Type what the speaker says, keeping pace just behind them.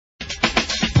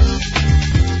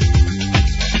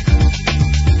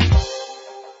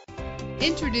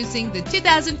Introducing the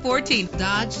 2014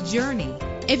 Dodge Journey.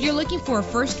 If you're looking for a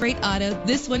first-rate auto,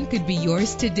 this one could be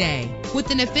yours today.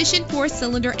 With an efficient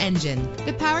 4-cylinder engine,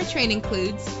 the powertrain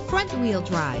includes front-wheel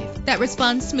drive that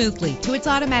responds smoothly to its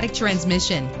automatic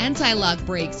transmission. Anti-lock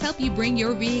brakes help you bring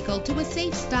your vehicle to a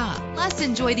safe stop. Plus,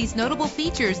 enjoy these notable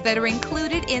features that are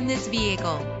included in this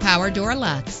vehicle: power door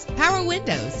locks, power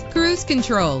windows, cruise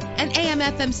control, an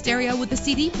AM/FM stereo with a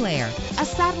CD player, a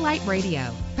satellite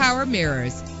radio, power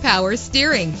mirrors, power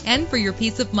steering. And for your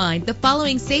peace of mind, the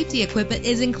following safety equipment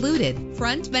is included: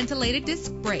 front ventilated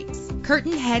disc brakes,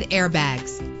 curtain head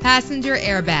airbags, passenger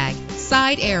airbag,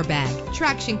 side airbag,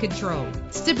 traction control,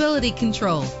 stability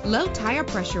control, low tire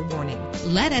pressure warning.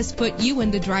 Let us put you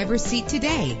in the driver's seat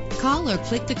today. Call or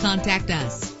click to contact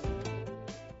us.